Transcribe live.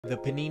The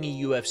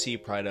Panini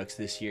UFC products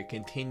this year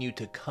continue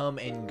to come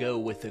and go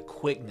with a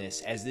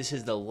quickness, as this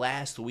is the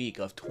last week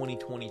of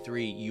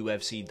 2023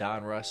 UFC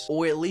Donruss,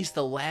 or at least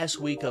the last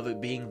week of it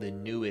being the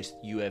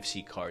newest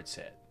UFC card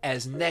set.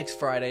 As next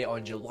Friday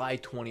on July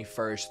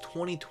 21st,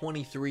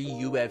 2023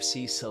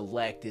 UFC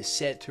Select is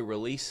set to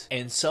release,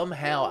 and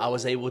somehow I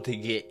was able to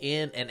get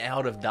in and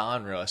out of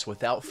Donruss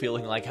without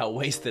feeling like I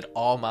wasted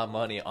all my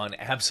money on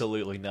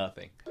absolutely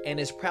nothing. And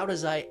as proud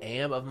as I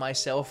am of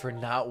myself for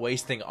not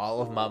wasting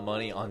all of my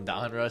money on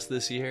Donruss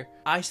this year,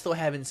 I still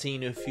haven't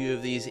seen a few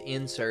of these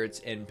inserts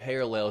and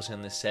parallels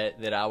in the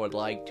set that I would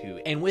like to.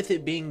 And with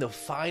it being the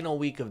final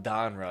week of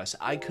Donruss,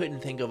 I couldn't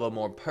think of a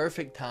more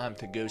perfect time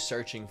to go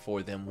searching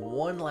for them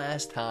one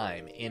last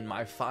time in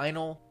my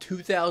final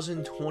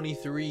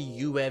 2023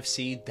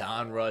 UFC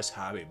Donruss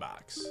hobby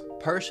box.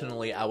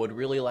 Personally, I would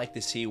really like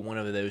to see one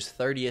of those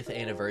 30th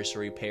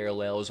anniversary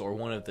parallels or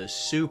one of the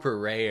super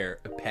rare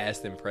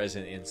past and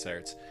present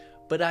inserts,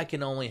 but I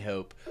can only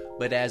hope.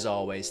 But as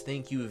always,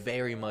 thank you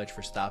very much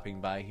for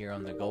stopping by here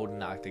on the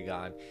Golden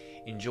Octagon.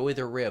 Enjoy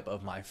the rip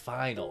of my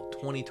final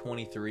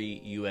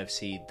 2023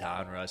 UFC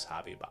Donruss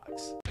hobby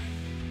box.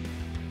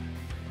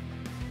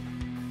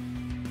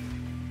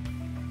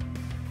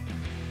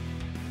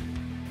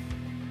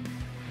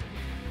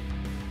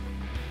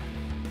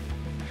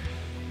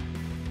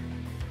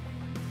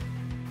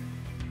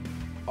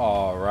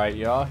 Alright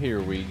y'all,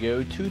 here we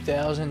go.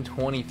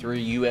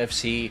 2023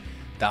 UFC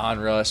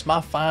Donruss,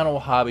 my final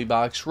hobby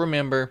box.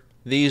 Remember,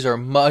 these are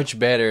much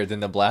better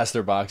than the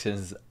blaster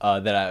boxes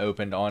that I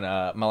opened on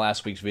my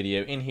last week's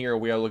video. In here,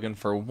 we are looking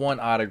for one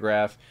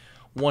autograph,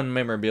 one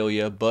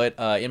memorabilia, but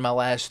in my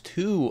last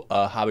two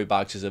hobby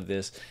boxes of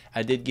this,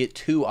 I did get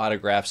two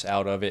autographs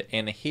out of it.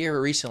 And here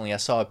recently, I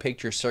saw a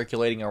picture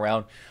circulating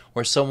around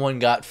where someone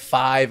got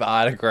 5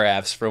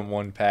 autographs from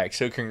one pack.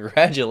 So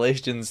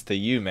congratulations to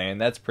you, man.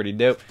 That's pretty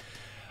dope.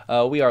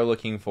 We are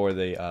looking for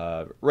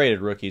the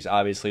rated rookies.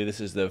 Obviously, this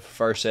is the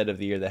first set of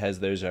the year that has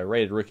those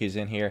rated rookies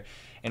in here.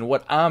 And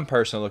what I'm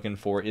personally looking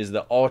for is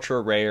the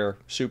ultra rare,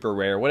 super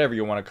rare, whatever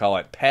you want to call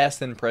it,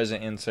 past and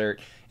present insert.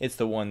 It's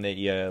the one that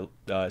you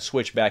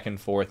switch back and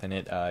forth and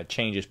it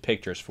changes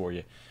pictures for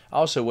you. I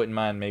also wouldn't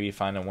mind maybe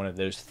finding one of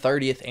those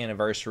 30th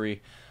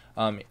anniversary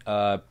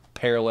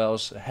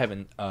parallels. I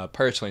haven't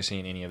personally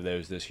seen any of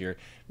those this year.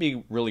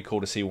 Be really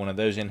cool to see one of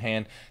those in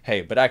hand.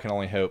 Hey, but I can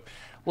only hope.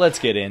 Let's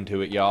get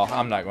into it, y'all.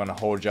 I'm not going to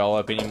hold y'all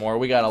up anymore.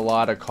 We got a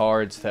lot of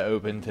cards to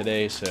open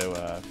today, so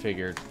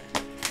figured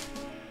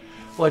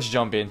let's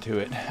jump into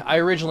it. I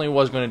originally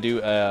was going to do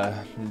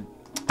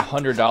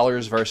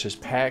 $100 versus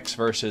packs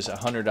versus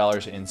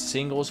 $100 in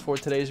singles for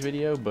today's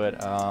video,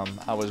 but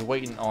I was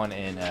waiting on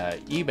an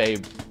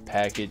eBay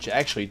package,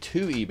 actually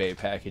 2 eBay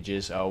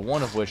packages,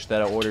 one of which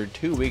that I ordered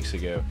 2 weeks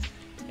ago,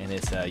 and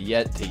it's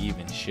yet to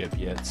even ship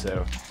yet.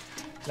 So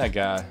that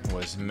guy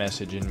was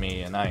messaging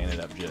me, and I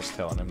ended up just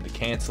telling him to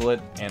cancel it,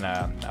 and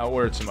I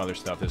ordered some other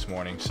stuff this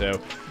morning. So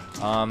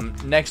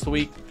next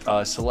week,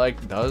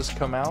 Select does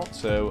come out,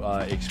 so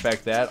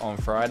expect that on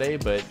Friday,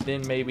 but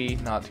then maybe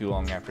not too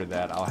long after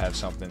that, I'll have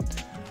something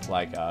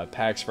like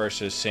packs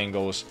versus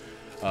singles,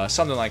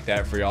 something like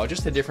that for y'all.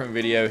 Just a different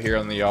video here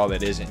on the y'all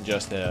that isn't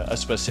just a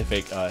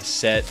specific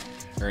set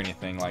or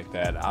anything like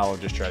that. I'll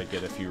just try to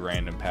get a few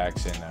random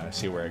packs and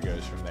see where it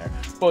goes from there.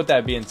 But with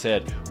that being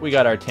said, we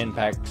got our 10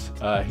 packs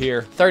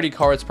here, 30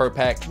 cards per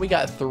pack. We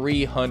got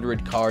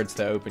 300 cards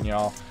to open,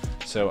 y'all.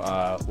 So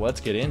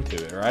let's get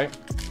into it, right?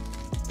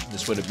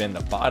 This would have been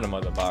the bottom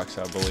of the box,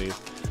 I believe,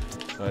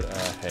 but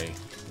hey,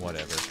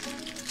 whatever.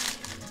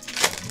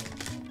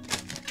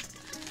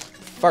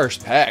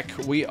 First pack,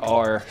 we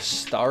are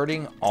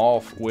starting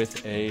off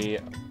with a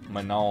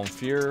Manon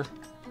Fuhr,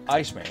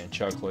 Iceman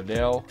Chuck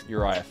Liddell,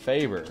 Uriah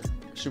Faber,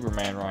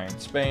 Superman Ryan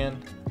Spann,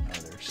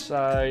 other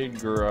side,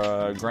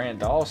 Grant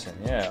Dawson,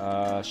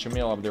 yeah,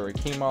 Shamil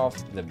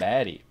Abdurakhimov, the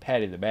Baddie,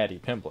 Patty the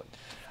Baddie Pimplett,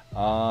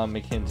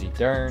 Mackenzie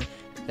Dern,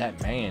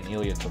 that man,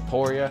 Ilya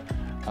Topuria.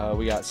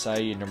 We got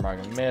Saeed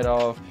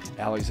Nurmagomedov,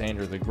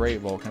 Alexander the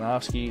Great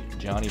Volkanovski,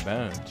 Johnny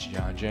Bones,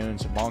 John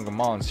Jones,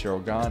 Bongamon, Cyril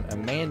Gahn,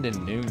 Amanda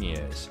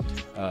Nunez,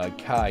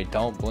 Kai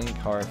Don't Blink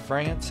Hard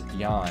France,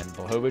 Jan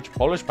Blachowicz,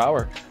 Polish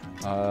Power,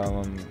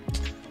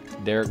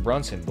 Derek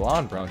Brunson,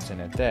 Blonde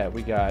Brunson at that.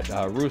 We got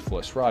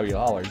Ruthless, Robbie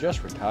Lawler,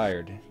 just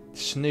retired.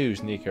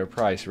 Snooze Nico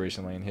Price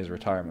recently in his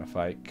retirement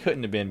fight.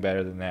 Couldn't have been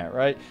better than that,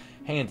 right?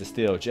 Hands of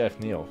Steel, Jeff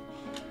Neal.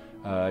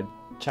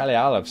 Charlie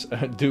Olives,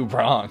 Du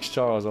Bronx,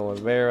 Charles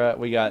Oliveira.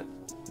 We got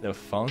the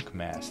Funk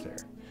Master,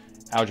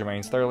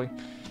 Aljamain Sterling,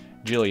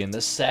 Jillian the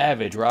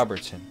Savage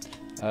Robertson.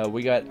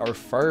 We got our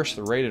first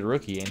rated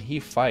rookie, and he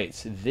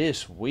fights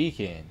this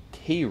weekend.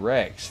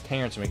 T-Rex,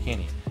 Terrence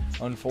McKinney.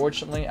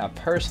 Unfortunately, I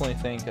personally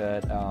think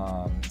that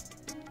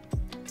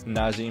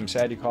Nazim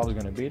Sadikov is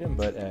going to beat him,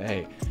 but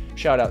hey,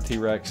 shout out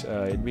T-Rex.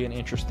 It'd be an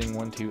interesting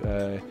one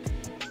to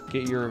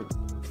get your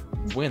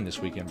win this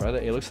weekend, brother.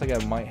 It looks like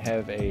I might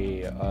have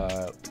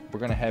a we're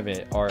gonna have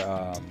it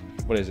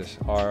what is this,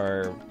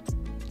 our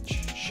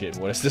shit,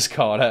 what is this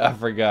called? I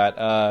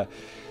forgot.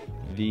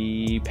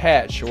 the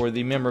patch or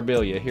the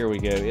memorabilia. Here we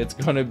go. It's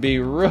going to be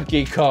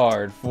rookie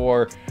card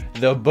for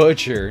the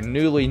Butcher,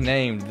 newly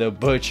named the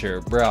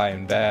Butcher,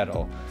 Bryan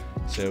Battle.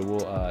 So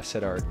we'll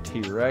set our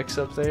T-Rex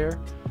up there,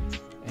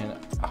 and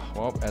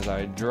well, as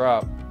I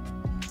drop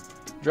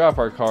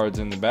our cards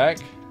in the back,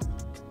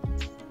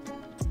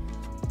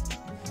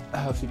 I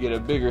have to get a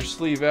bigger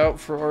sleeve out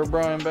for our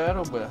Bryan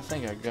Battle, but I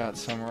think I got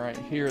some right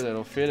here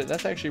that'll fit it.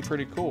 That's actually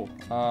pretty cool.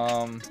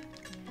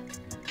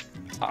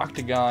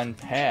 Octagon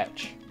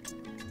patch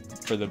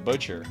for the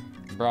Butcher,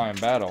 Bryan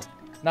Battle.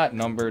 Not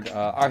numbered,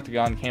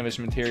 Octagon canvas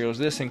materials.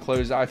 This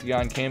enclosed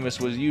Octagon canvas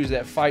was used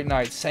at Fight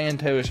Night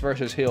Santos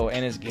versus Hill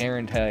and is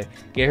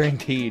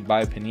guaranteed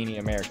by Panini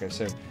America.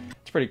 So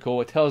it's pretty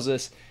cool. It tells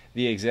us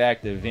the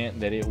exact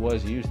event that it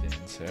was used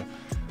in. So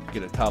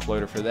get a top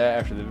loader for that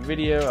after the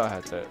video. I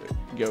have to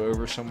go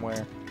over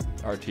somewhere.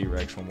 Our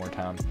T-Rex one more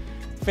time.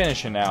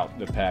 Finishing out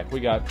the pack, we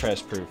got press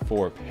proof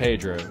for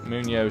Pedro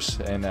Munoz,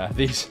 and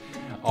these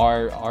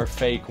are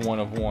fake 1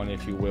 of 1,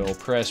 if you will,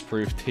 press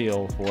proof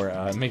teal for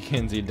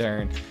Mackenzie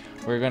Dern.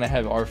 We're going to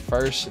have our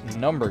first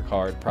number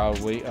card,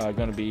 probably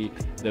going to be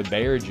the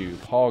Bear Jew,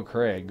 Paul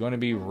Craig, going to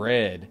be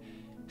red,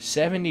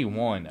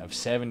 71 of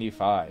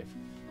 75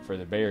 for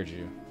the Bear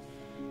Jew.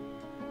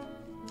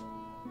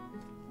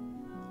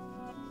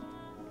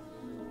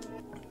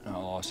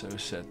 I'll also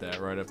set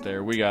that right up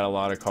there. We got a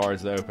lot of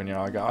cards to open,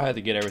 y'all. I had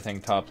to get everything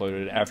top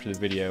loaded after the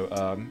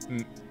video.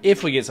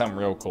 If we get something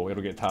real cool,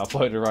 it'll get top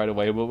loaded right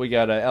away. But we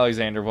got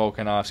Alexander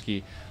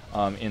Volkanovski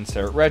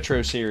insert,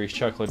 Retro Series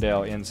Chuck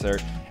Liddell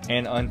insert,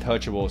 and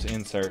Untouchables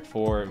insert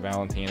for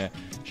Valentina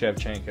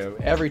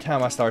Shevchenko. Every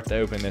time I start to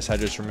open this, I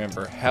just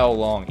remember how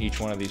long each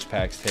one of these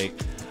packs take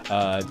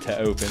to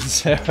open.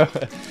 So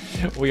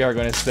we are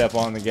going to step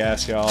on the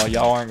gas, y'all.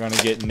 Y'all aren't going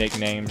to get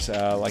nicknames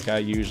like I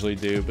usually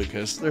do,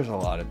 because there's a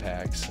lot of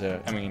packs.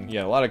 I mean,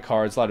 yeah, a lot of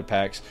cards, a lot of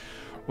packs.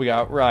 We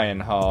got Ryan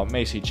Hall,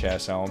 Macy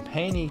Chasson,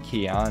 Penny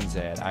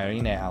Kianzad,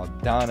 Irina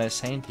Aldana,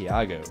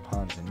 Santiago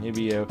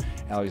Ponzinibbio,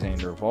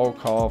 Alexander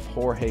Volkov,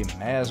 Jorge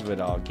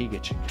Masvidal, Giga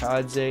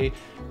Chikadze,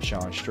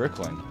 Sean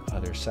Strickland.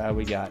 Other side,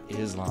 we got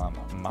Islam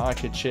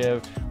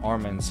Makhachev,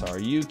 Arman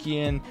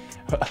Saryukian.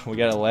 We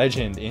got a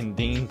legend in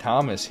Dean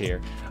Thomas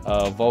here,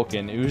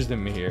 Volkan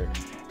Oezdemir,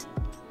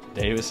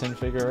 Davison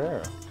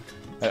Figueroa.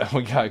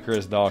 We got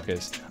Chris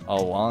Dawkins,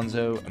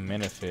 Alonzo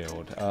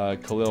Minifield,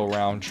 Khalil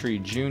Roundtree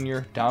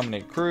Jr.,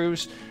 Dominic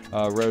Cruz,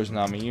 Rose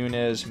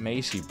Namajunas,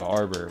 Macy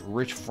Barber,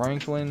 Rich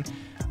Franklin,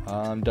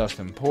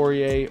 Dustin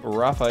Poirier,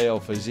 Rafael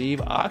Fiziev,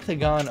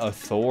 Octagon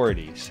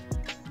Authorities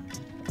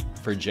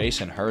for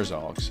Jason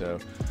Herzog. So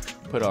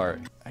put our,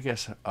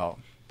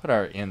 put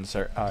our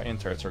inserts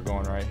are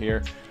going right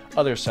here.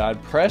 Other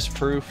side, press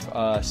proof,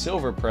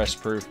 silver press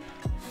proof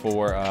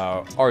for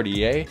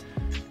RDA.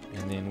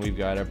 And then we've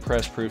got a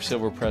press proof,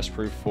 silver press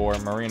proof for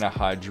Marina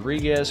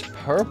Rodriguez,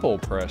 purple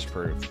press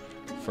proof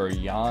for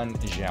Yan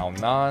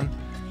Xiaonan.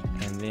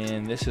 And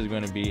then this is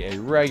going to be a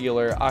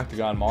regular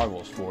Octagon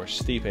Marvels for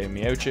Stipe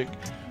Miocic,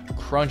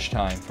 crunch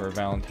time for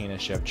Valentina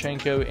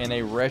Shevchenko, and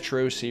a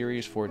retro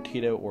series for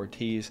Tito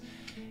Ortiz.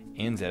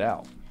 Ends it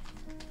out.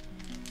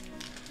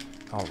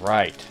 All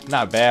right,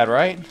 not bad,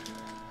 right?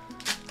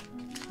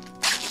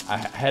 I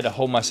had to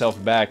hold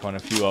myself back on a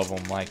few of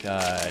them, like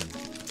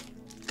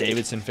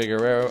Davidson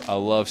Figueroa. I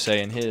love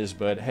saying his,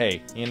 but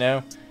hey, you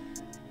know,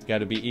 got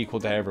to be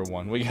equal to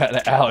everyone. We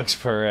got Alex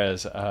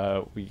Perez.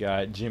 We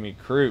got Jimmy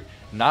Crute,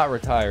 not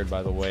retired,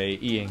 by the way.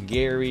 Ian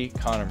Gary,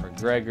 Conor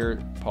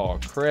McGregor, Paul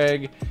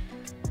Craig.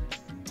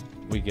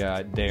 We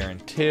got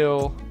Darren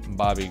Till,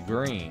 Bobby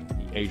Green,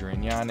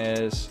 Adrian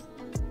Yanez.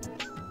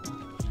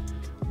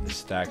 The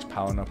stack's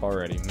piling up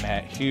already.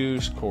 Matt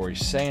Hughes, Corey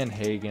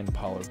Sandhagen,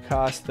 Paulo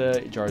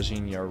Costa,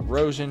 Jairzinho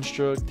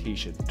Rosenstruck,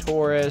 Tisha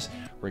Torres,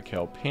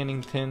 Raquel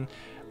Pennington,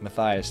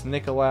 Matthias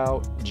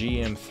Nicolau,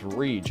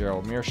 GM3,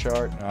 Gerald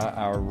Mearshart.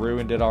 I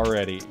ruined it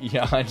already.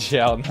 Yan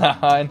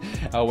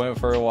Xiaonan, I went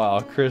for a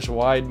while. Chris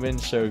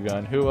Weidman,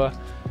 Shogun Hua,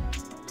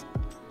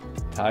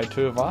 Tai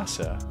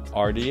Tuivasa,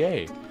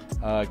 RDA,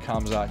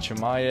 Khamzat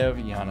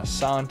Chimaev, Yana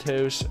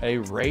Santos, a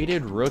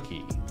rated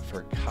rookie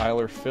for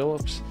Kyler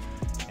Phillips,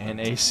 and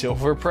a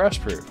silver press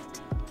proof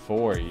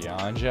for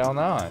Yan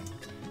Xiaonan.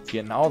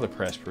 Getting all the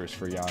press proofs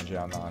for Yan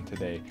Xiaonan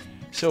today.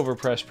 Silver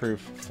press proof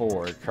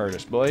for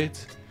Curtis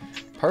Blades.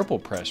 Purple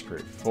press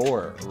proof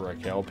for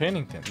Raquel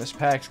Pennington. This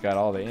pack's got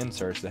all the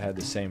inserts that had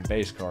the same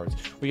base cards.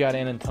 We got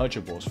an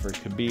Untouchables for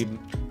Khabib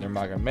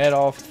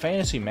Nurmagomedov,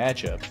 fantasy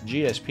matchup,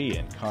 GSP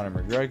and Conor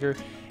McGregor,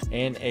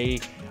 and a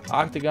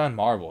Octagon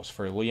Marvels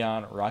for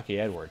Leon Rocky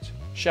Edwards.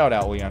 Shout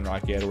out Leon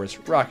Rocky Edwards,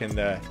 rocking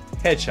the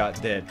Headshot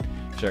Dead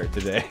shirt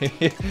today.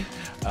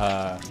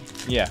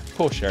 Yeah,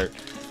 cool shirt.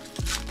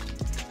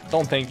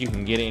 Don't think you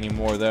can get it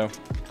anymore though.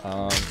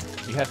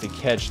 You have to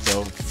catch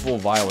the full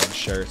violet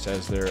shirts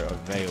as they're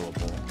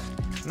available.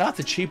 Not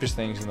the cheapest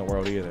things in the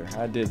world either.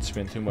 I did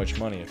spend too much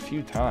money a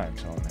few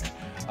times on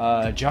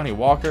there. Johnny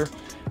Walker,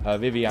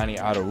 Viviane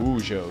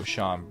Araújo,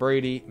 Sean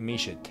Brady,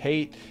 Misha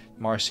Tate,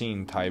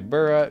 Marcin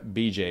Tybura,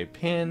 BJ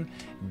Penn,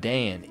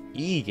 Dan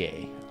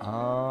Ige.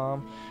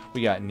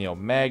 We got Neil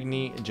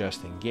Magny,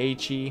 Justin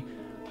Gaethje,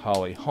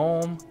 Holly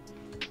Holm,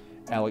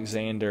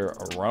 Alexander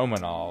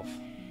Romanov,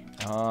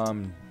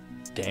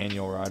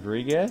 Daniel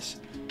Rodriguez,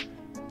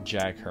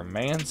 Jack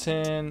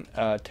Hermanson,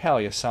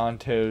 Talia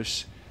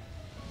Santos,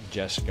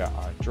 Jessica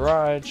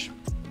Andrade,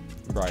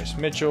 Bryce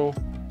Mitchell,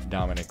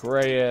 Dominic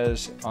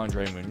Reyes,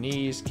 Andre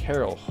Muniz,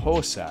 Carol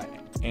Hosai,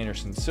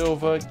 Anderson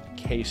Silva,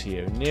 Casey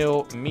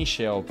O'Neill,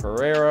 Michelle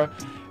Pereira,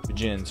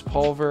 Jens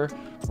Pulver,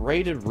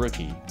 rated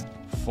rookie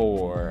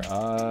for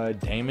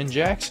Damon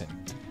Jackson.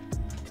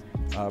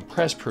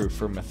 Press proof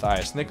for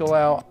Matthias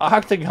Nicolau,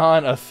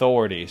 Octagon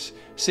authorities.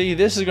 See,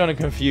 this is going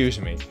to confuse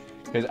me,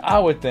 because I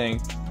would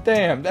think,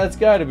 damn, that's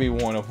got to be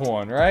 1 of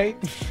 1, right?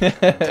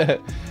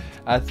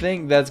 I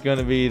think that's going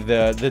to be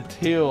the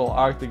teal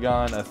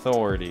Octagon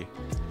authority.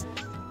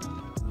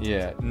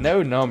 Yeah,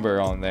 no number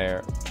on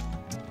there.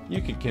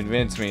 You could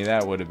convince me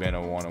that would have been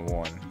a 1 of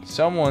 1.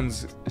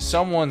 Someone's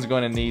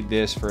going to need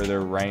this for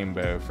their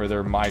rainbow, for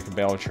their Mike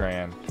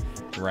Beltran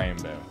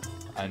rainbow.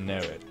 I know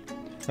it.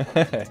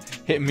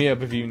 Hit me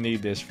up if you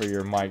need this for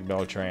your Mike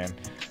Beltran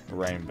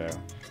rainbow.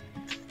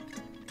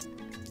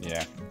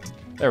 Yeah,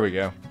 there we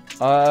go.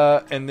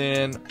 And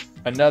then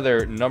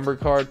another number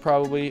card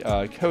probably.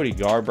 Cody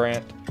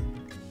Garbrandt,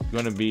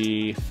 going to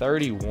be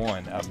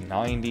 31 of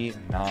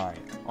 99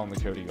 on the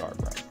Cody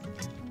Garbrandt.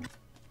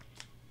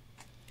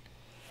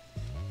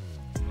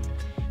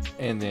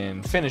 And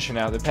then finishing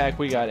out the pack,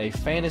 we got a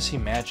fantasy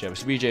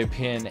matchups. BJ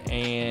Penn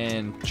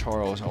and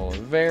Charles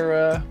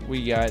Oliveira.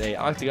 We got a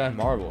Octagon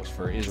Marbles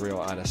for Israel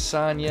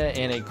Adesanya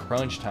and a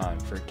Crunch Time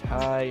for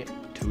Tai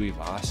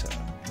Tuivasa.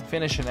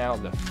 Finishing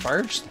out the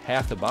first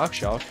half the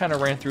box, y'all. Kind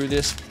of ran through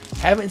this.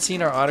 Haven't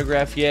seen our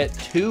autograph yet.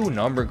 2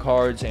 number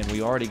cards, and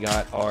we already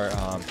got our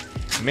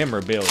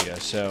memorabilia.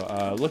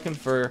 So looking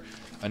for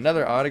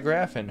another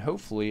autograph and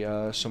hopefully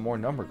some more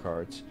number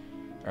cards.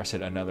 I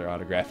said another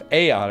autograph,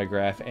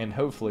 and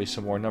hopefully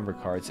some more number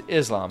cards.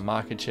 Islam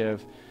Makhachev,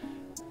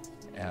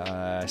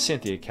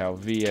 Cynthia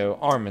Calvillo,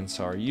 Arman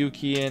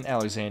Tsarukyan,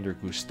 Alexander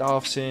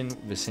Gustafsson,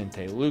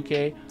 Vicente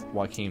Luque,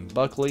 Joaquin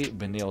Buckley,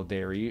 Benil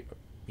Dariush,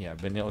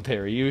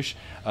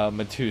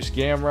 Matus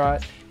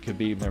Gamrot,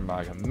 Khabib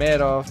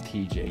Nurmagomedov,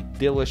 TJ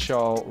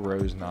Dillashaw,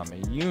 Rose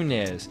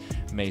Namajunas,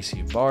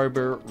 Macy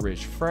Barber,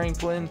 Rich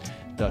Franklin,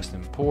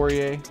 Dustin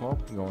Poirier, well,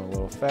 going a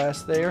little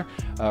fast there,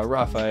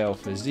 Rafael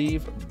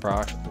Fiziev,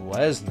 Brock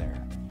Lesnar,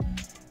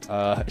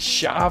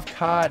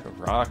 Shavkat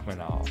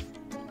Rakhmonov,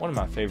 one of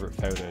my favorite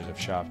photos of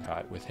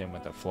Shavkat with him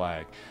with the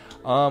flag.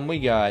 We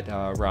got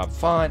Rob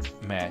Font,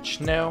 Matt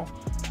Schnell,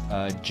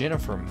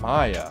 Jennifer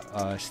Maya,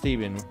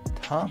 Stephen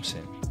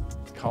Thompson,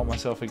 call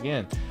myself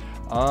again,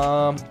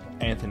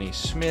 Anthony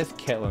Smith,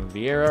 Ketlin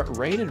Vieira,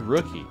 rated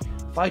rookie,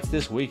 fights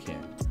this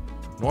weekend,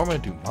 Norma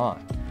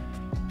Dumont.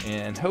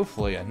 And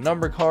hopefully a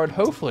number card.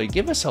 Hopefully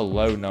give us a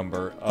low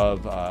number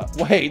of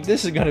wait,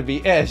 this is going to be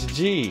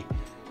SG.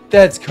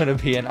 That's going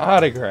to be an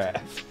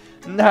autograph.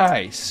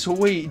 Nice.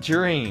 Sweet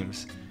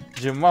dreams.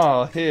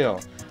 Jamal Hill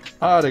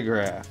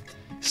autograph.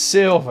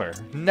 Silver.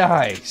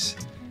 Nice.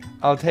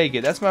 I'll take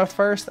it. That's my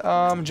first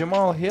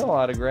Jamal Hill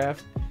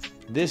autograph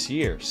this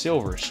year.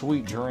 Silver.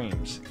 Sweet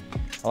dreams.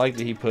 I like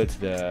that he puts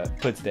the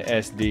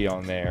SD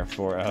on there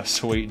for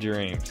sweet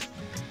dreams.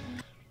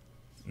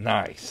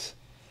 Nice.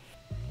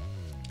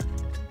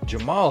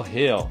 Jamal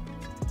Hill,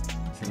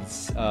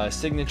 since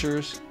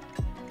signature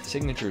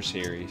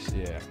series,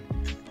 yeah.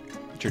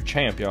 It's your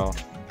champ, y'all.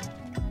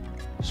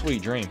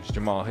 Sweet dreams,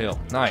 Jamal Hill.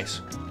 Nice.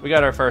 We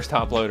got our first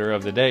top loader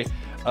of the day.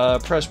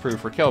 Press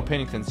proof, Raquel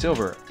Pennington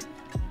Silver.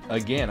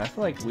 Again, I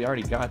feel like we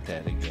already got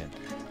that again.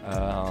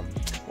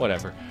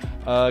 Whatever.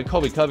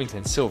 Colby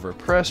Covington Silver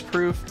press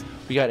proof.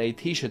 We got a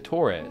Tisha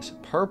Torres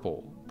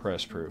purple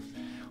press proof.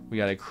 We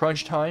got a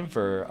Crunch Time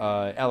for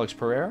Alex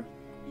Pereira.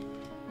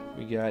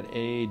 We got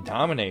a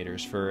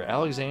Dominators for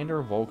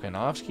Alexander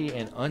Volkanovski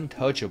and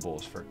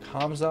Untouchables for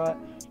Khamzat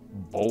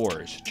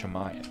Boars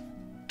Chimaev.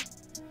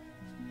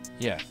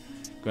 Yeah,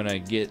 gonna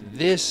get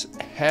this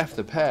half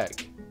the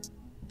pack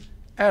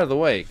out of the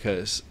way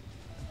because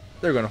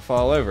they're gonna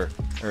fall over,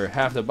 or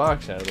half the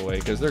box out of the way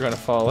because they're gonna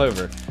fall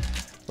over.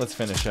 Let's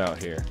finish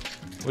out here.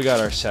 We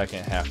got our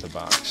second half the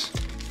box.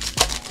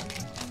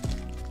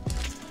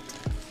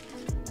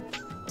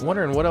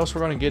 Wondering what else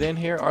we're going to get in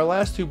here. Our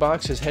last 2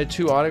 boxes had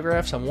 2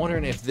 autographs. I'm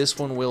wondering if this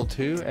one will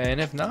too,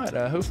 and if not,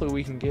 hopefully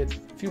we can get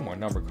a few more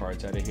number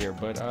cards out of here.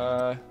 But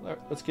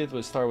let's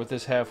start with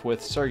this half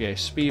with Sergey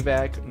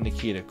Spivak,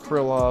 Nikita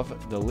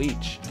Krylov, The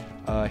Leech,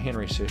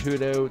 Henry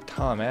Cejudo,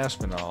 Tom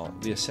Aspinall,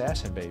 The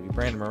Assassin Baby,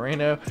 Brandon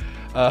Moreno,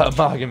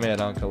 Magomed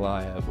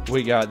Ankalaev.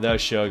 We got The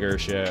Sugar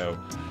Show,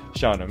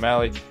 Sean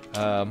O'Malley,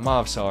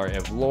 Movsar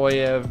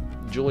Evloev,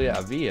 Julia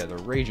Avila, The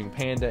Raging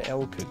Panda,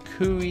 El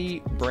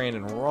Kukui,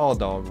 Brandon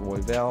Rawdog,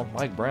 Royval,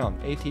 Mike Brown,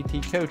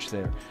 ATT coach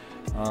there,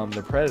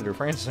 The Predator,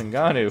 Francis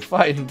Ngannou,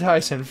 fighting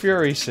Tyson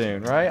Fury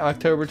soon, right?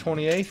 October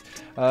 28th.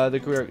 The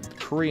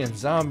Korean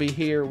Zombie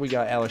here. We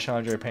got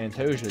Alexandre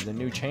Pantoja, the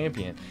new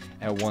champion,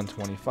 at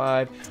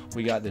 125.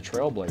 We got the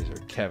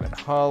Trailblazer, Kevin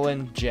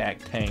Holland, Jack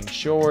Tang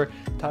Shore,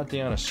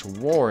 Tatiana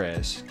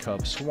Suarez,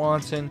 Cub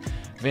Swanson,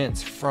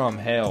 Vince from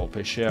Hell,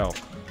 Pichel.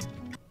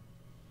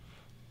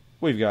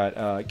 We've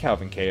got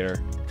Calvin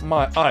Cater,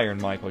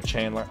 Iron Michael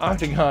Chandler,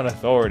 Octagon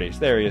Authorities.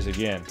 There he is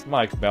again,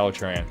 Mike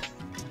Beltran.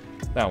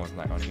 That one's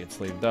not going to get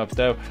sleeved up,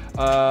 though.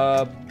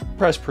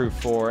 Press proof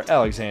for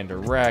Alexander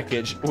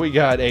Rakic. We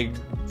got a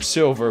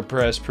silver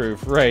press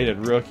proof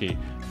rated rookie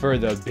for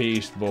the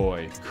Beast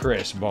Boy,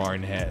 Chris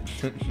Barnett.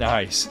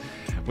 Nice.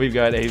 We've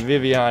got a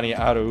Viviane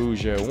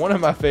Araújo, one of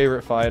my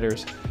favorite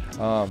fighters.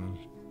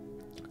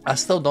 I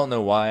still don't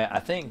know why. I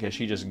think because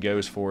she just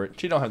goes for it.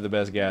 She don't have the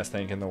best gas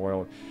tank in the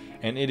world.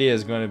 And it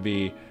is going to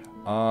be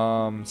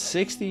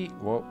 60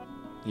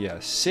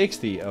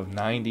 of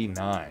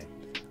 99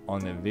 on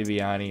the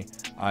Viviane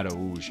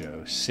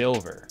Araújo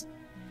silver.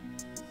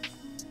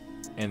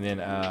 And then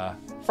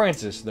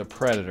Francis the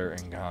Predator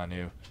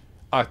Ngannou,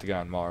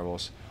 Octagon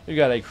Marbles. We've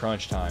got a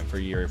crunch time for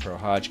Yuri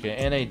Prochazka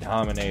and a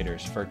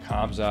Dominators for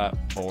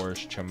Khamzat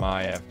Boris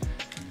Chimaev.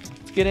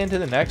 Let's get into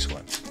the next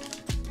one.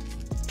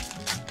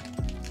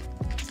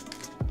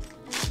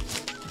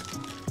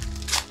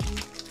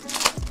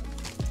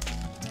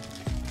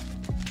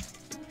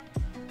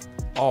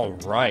 All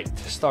right,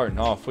 starting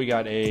off, we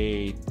got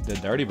the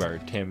Dirty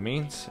Bird, Tim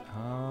Means,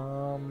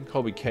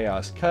 Colby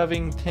Chaos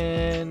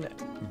Covington,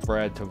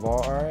 Brad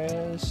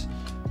Tavares,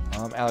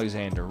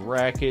 Alexander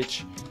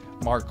Rakic,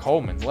 Mark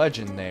Coleman,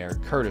 legend there,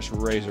 Curtis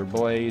Razor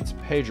Blades,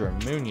 Pedro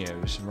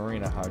Munoz,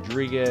 Marina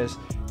Rodriguez,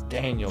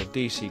 Daniel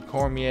DC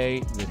Cormier,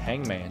 the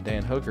Hangman,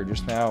 Dan Hooker,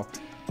 just now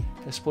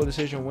a split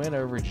decision win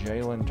over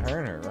Jalen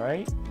Turner,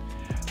 right?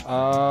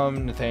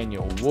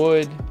 Nathaniel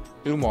Wood,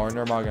 Umar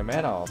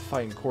Nurmagomedov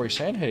fighting Corey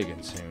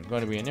Sandhagen soon.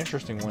 Going to be an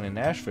interesting one in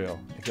Nashville.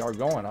 If y'all are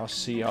going, I'll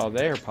see y'all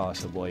there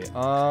possibly.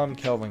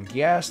 Kelvin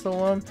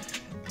Gastelum,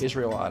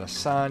 Israel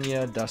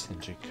Adesanya, Dustin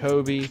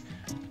Jacoby,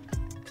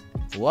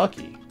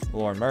 Lucky,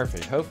 Lauren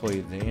Murphy.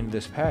 Hopefully the end of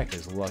this pack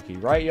is lucky,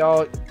 right,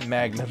 y'all?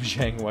 Magnum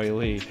Zhang Wei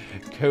Li,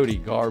 Cody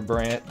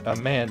Garbrandt,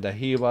 Amanda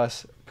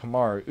Ribas,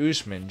 Kamaru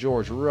Usman,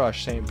 George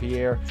Rush, St.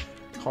 Pierre,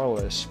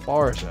 Carla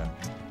Esparza,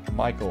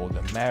 Michael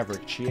the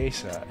Maverick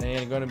Chiesa,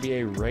 and going to be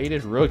a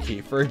rated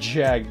rookie for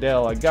Jack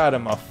Dell. I got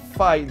him a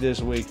fight this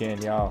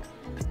weekend, y'all.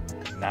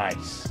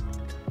 Nice.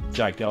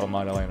 Jack Dell of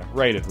Atlanta,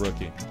 rated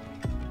rookie.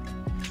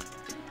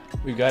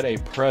 We've got a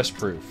press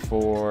proof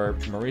for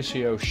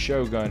Mauricio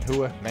Shogun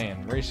Hua.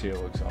 Man,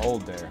 Mauricio looks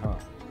old there,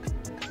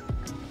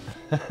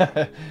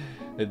 huh?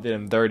 They did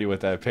him dirty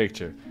with that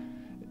picture.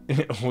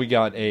 We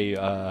got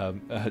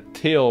a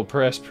teal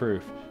press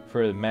proof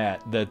for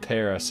Matt the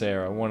Terra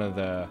Sarah, one of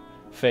the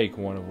fake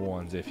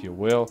one-of-ones, if you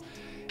will.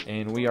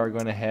 And we are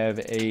going to have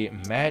a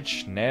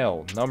Match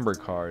Nail number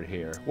card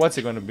here. What's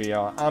it going to be,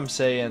 y'all? I'm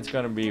saying it's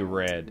going to be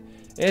red.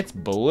 It's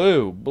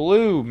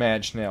blue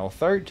Match Nail,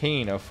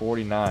 13 of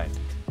 49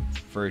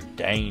 for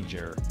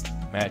Danger.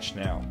 Match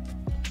Nail.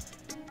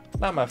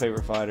 Not my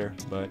favorite fighter,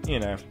 but you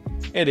know,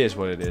 it is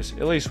what it is.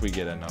 At least we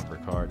get a number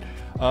card.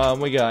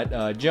 We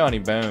got Johnny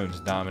Bones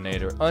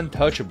Dominator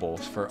Untouchables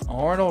for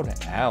Arnold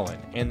Allen,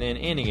 and then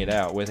ending it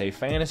out with a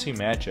fantasy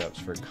matchups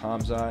for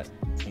Khamzat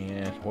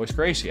and Royce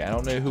Gracie. I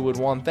don't know who would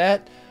want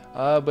that,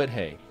 but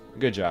hey,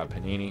 good job,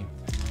 Panini.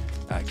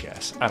 I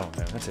guess. I don't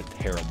know. That's a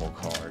terrible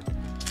card.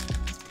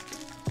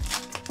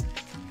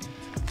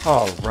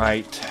 All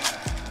right.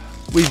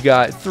 We've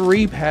got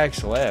 3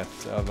 packs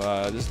left of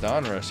this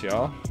Donruss,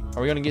 y'all.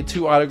 Are we going to get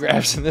 2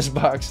 autographs in this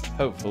box?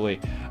 Hopefully.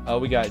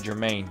 We got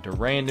Jermaine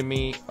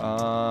Durandamy,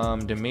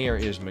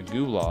 Demir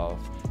Ismagulov,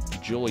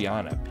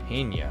 Juliana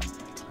Pena,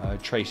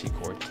 Tracy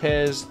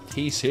Cortez,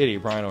 T-City,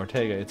 Brian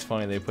Ortega. It's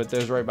funny, they put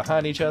those right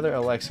behind each other.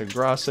 Alexa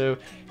Grasso,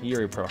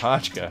 Yuri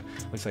Prochazka.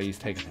 Looks like he's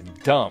taking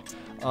a dump.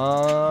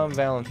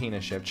 Valentina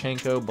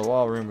Shevchenko,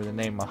 Bilal, remember the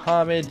name,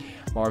 Muhammad,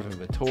 Marvin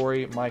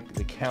Vittori, Mike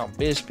the Count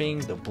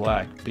Bisping, the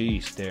Black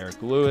Beast,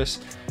 Derek Lewis,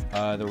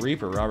 the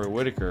Reaper, Robert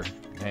Whitaker.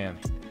 Man,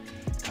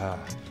 I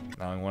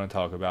don't want to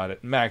talk about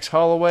it. Max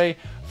Holloway,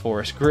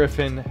 Forrest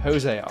Griffin,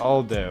 Jose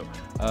Aldo,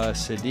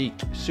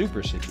 Sadiq,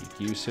 Super Sadiq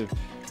Yusuf.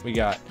 We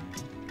got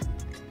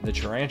the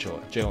Tarantula,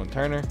 Jalen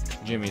Turner,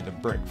 Jimmy the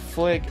Brick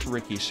Flick,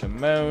 Ricky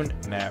Simone,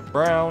 Matt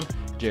Brown,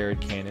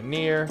 Jared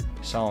Cannonier,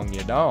 Song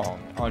Yadong,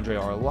 Andre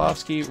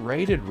Arlovsky,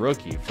 rated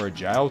rookie for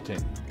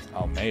Jalton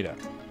Almeida.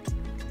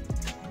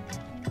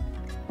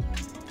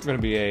 Going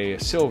to be a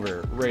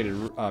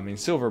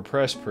silver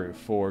press proof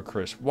for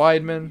Chris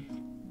Weidman,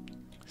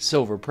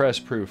 silver press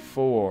proof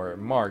for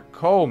Mark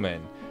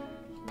Coleman,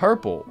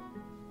 purple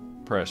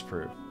press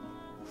proof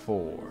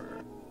for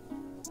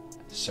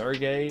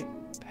Sergey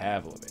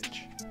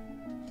Pavlovich.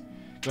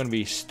 Going to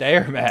be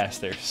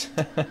Stairmasters.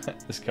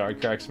 This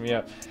card cracks me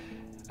up.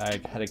 I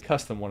had a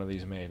custom one of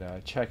these made.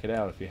 Check it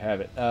out if you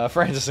have it.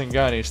 Francis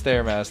Ngannou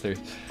Stairmasters.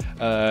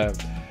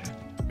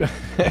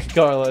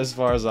 Carlos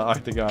Esparza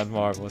Octagon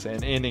Marbles,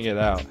 and ending it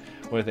out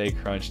with a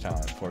crunch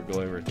time for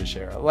Glover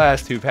Teixeira.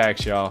 Last 2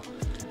 packs, y'all.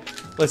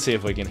 Let's see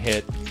if we can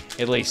hit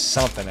at least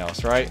something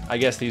else, right? I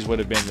guess these would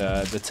have been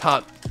the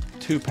top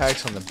 2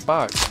 packs on the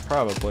box,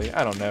 probably.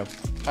 I don't know.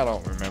 I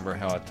don't remember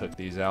how I took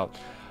these out.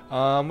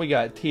 We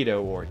got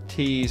Tito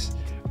Ortiz,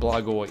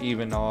 Blagoy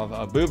Ivanov,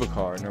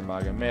 Abubakar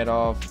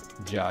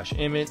Nurmagomedov, Josh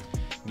Emmett,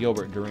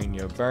 Gilbert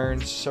Durinho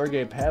Burns,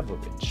 Sergey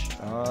Pavlovich,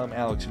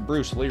 Alex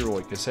Bruce,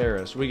 Leroy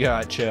Caceres. We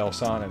got Chael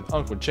Sonnen,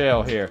 Uncle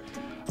Chael here,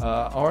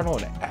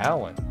 Arnold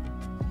Allen,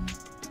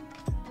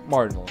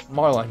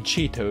 Marlon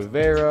Chito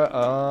Vera,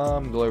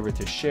 Glover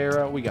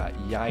Teixeira. We got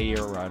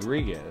Yair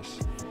Rodriguez.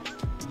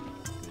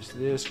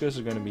 This is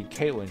going to be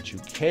Caitlin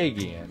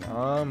Chukagian,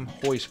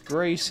 Hoist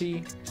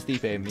Gracie,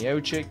 Stipe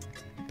Miocic,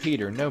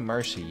 Peter No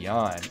Mercy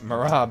Jan,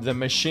 Marab the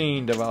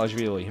Machine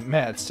Davalishvili,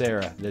 Matt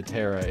Serra, the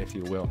Terra, if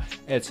you will,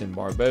 Edson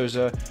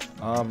Barboza,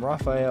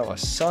 Rafael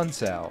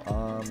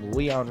Asuncao,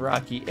 Leon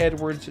Rocky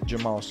Edwards,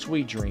 Jamal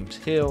Sweet Dreams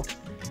Hill.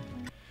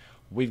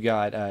 We've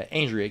got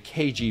Andrea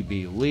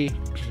KGB Lee,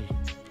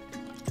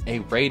 a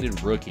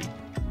rated rookie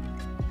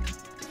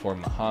for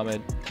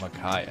Muhammad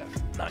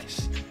Makayev.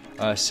 Nice.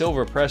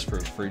 Silver press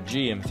proof for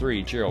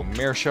GM3 Gerald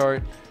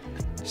Mearshart.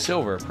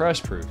 Silver press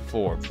proof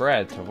for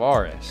Brad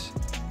Tavares.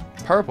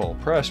 Purple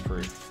press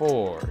proof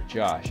for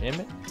Josh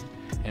Emmett.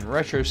 And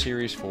retro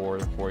series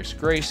for Horace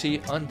Gracie.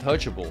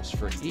 Untouchables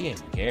for Ian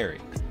Gary.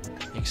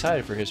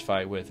 Excited for his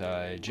fight with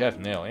Jeff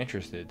Neal.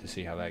 Interested to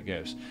see how that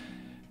goes.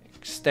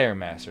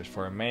 Stairmasters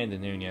for Amanda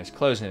Nunez.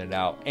 Closing it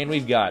out. And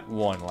we've got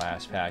one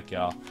last pack,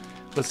 y'all.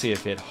 Let's see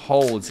if it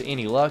holds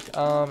any luck.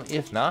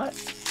 If not,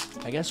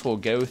 I guess we'll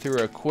go through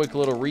a quick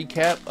little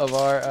recap of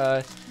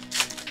our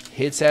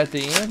hits at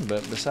the end.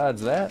 But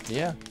besides that,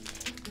 yeah,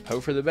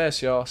 hope for the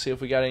best, y'all. See if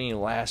we got any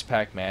last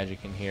pack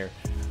magic in here.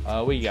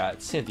 We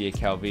got Cynthia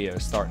Calvillo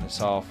starting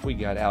us off. We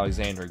got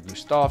Alexandra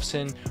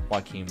Gustafsson,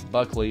 Joaquin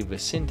Buckley,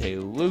 Vicente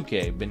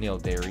Luque,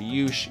 Benil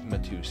Dariush,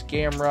 Matus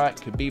Gamrot,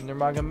 Khabib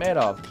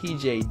Nurmagomedov,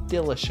 TJ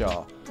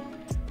Dillashaw,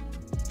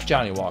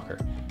 Johnny Walker,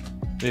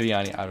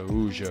 Viviane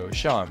Araújo,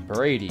 Sean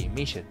Brady,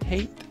 Misha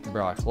Tate,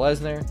 Brock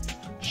Lesnar,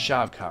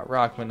 Shavkat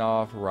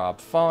Rachmanov, Rob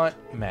Font,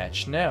 Matt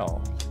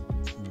Schnell,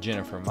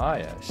 Jennifer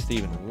Maya,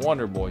 Stephen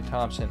Wonderboy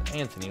Thompson,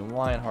 Anthony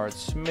Lionheart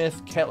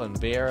Smith, Ketlin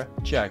Vieira,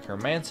 Jack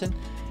Hermanson,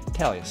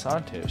 Talia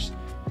Santos,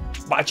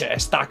 Bacha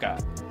Estaca,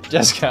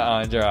 Jessica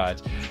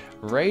Andrade.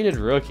 Rated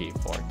rookie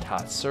for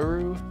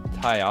Tatsuru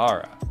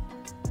Taira.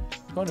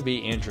 Going to be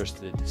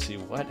interested to see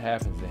what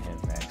happens to him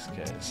next,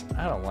 because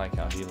I don't like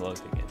how he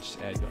looked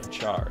against Edgar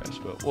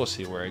Charas, but we'll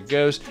see where it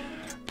goes.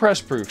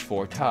 Press proof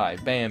for Ty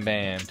Bam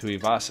Bam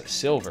Tuivasa.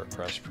 Silver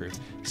press proof.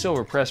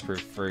 Silver press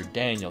proof for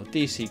Daniel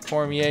DC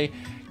Cormier.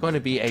 Going to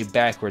be a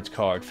backwards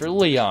card for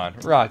Leon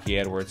Rocky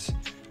Edwards.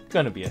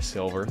 Going to be a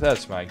silver.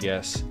 That's my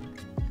guess.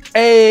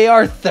 Hey,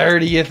 our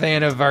 30th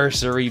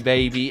anniversary,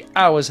 baby.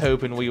 I was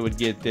hoping we would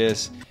get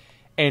this,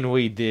 and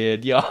we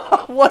did,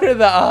 y'all. What are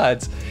the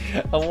odds?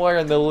 I'm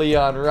wearing the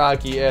Leon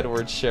Rocky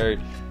Edwards shirt,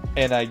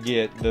 and I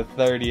get the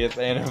 30th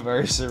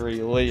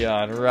anniversary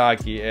Leon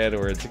Rocky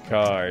Edwards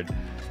card.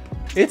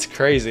 It's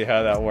crazy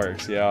how that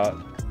works, y'all.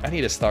 I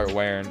need to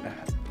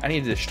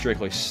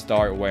strictly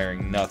start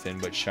wearing nothing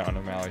but Sean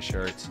O'Malley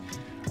shirts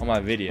on my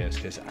videos,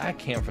 because I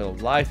can't for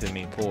the life of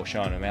me pull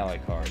Sean O'Malley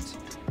cards.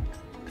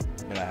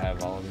 But I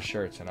have all of his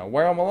shirts, and I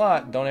wear them a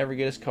lot. Don't ever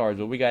get his cards.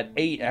 But we got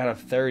 8 out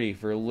of 30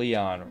 for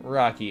Leon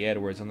Rocky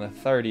Edwards on the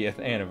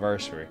 30th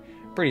anniversary.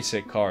 Pretty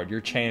sick card. Your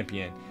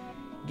champion.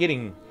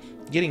 Getting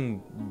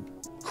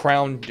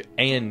crowned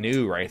and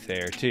new right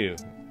there, too,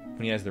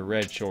 when he has the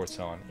red shorts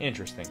on.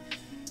 Interesting.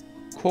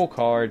 Cool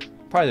card.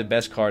 Probably the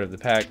best card of the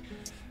pack.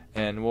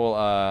 And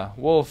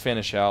we'll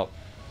finish out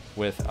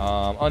with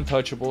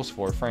Untouchables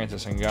for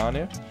Francis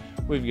Ngannou.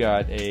 We've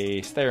got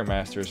a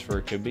Stairmasters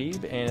for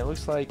Khabib, and it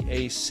looks like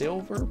a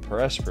silver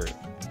press proof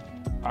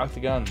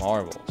Octagon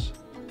Marbles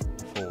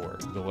for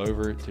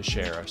Glover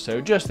Teixeira.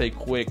 So just a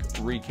quick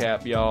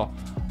recap, y'all,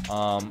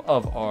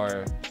 of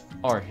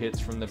our hits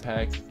from the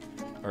pack,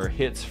 or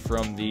hits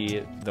from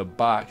the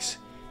box,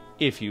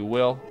 if you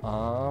will.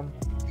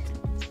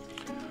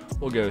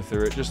 We'll go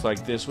through it just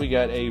like this. We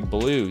got a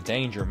blue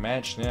Danger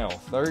Matt Schnell,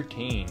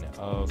 13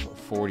 of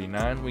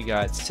 49. We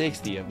got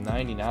 60 of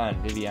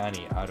 99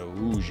 Viviane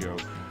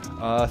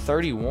Araújo,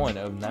 31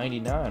 of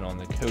 99 on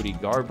the Cody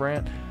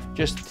Garbrandt.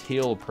 Just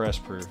teal press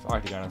proof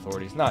Octagon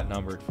Authorities, not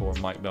numbered for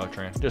Mike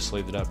Beltran. Just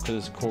leave it up because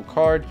it's a cool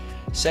card.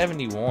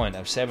 71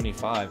 of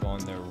 75 on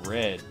the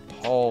red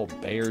Paul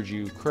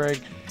Bearju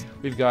Craig.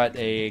 We've got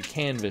a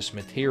Canvas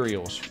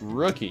Materials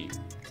rookie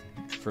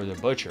for the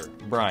Butcher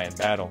Brian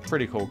Battle.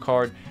 Pretty cool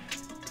card.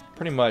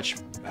 Pretty much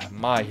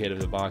my hit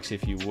of the box,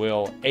 if you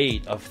will.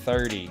 8 of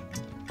 30.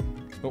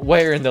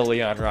 Wearing the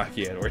Leon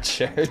Rocky Edwards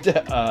shirt.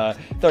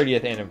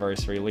 30th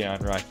anniversary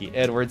Leon Rocky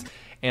Edwards.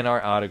 And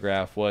our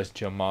autograph was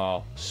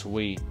Jamal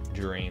Sweet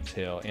Dreams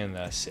Hill in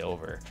the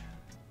silver.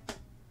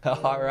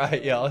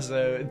 Alright, y'all,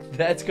 so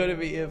that's going to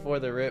be it for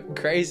the rip.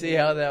 Crazy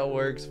how that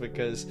works,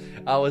 because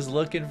I was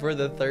looking for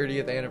the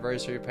 30th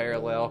anniversary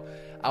parallel.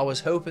 I was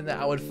hoping that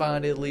I would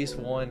find at least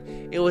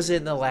one. It was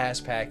in the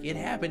last pack. It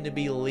happened to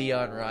be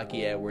Leon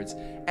Rocky Edwards,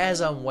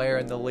 as I'm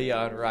wearing the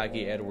Leon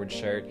Rocky Edwards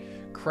shirt.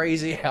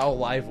 Crazy how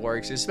life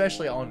works,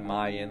 especially on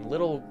my end.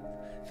 Little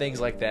things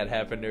like that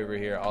happen over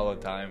here all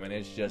the time, and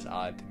it's just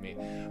odd to me.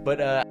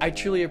 But I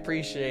truly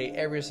appreciate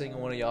every single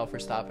one of y'all for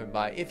stopping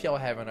by. If y'all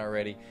haven't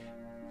already,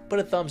 put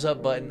a thumbs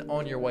up button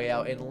on your way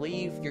out and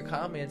leave your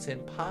comments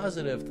and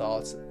positive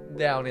thoughts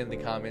down in the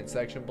comment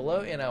section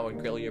below, and I would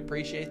greatly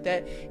appreciate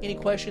that. Any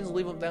questions,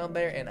 leave them down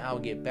there and I'll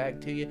get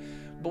back to you.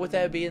 But with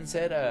that being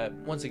said,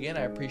 once again,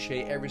 I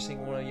appreciate every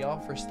single one of y'all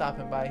for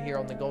stopping by here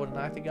on the Golden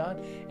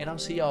Octagon, and I'll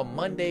see y'all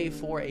Monday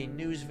for a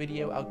news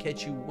video. I'll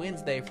catch you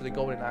Wednesday for the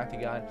Golden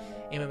Octagon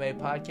MMA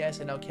podcast,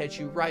 and I'll catch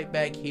you right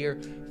back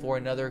here for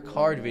another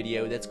card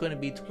video that's going to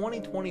be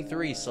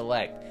 2023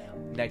 Select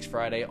next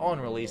Friday on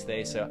release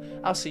day. So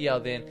I'll see y'all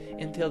then.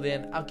 Until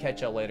then, I'll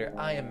catch y'all later.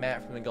 I am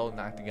Matt from the Golden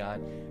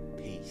Octagon.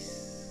 Peace.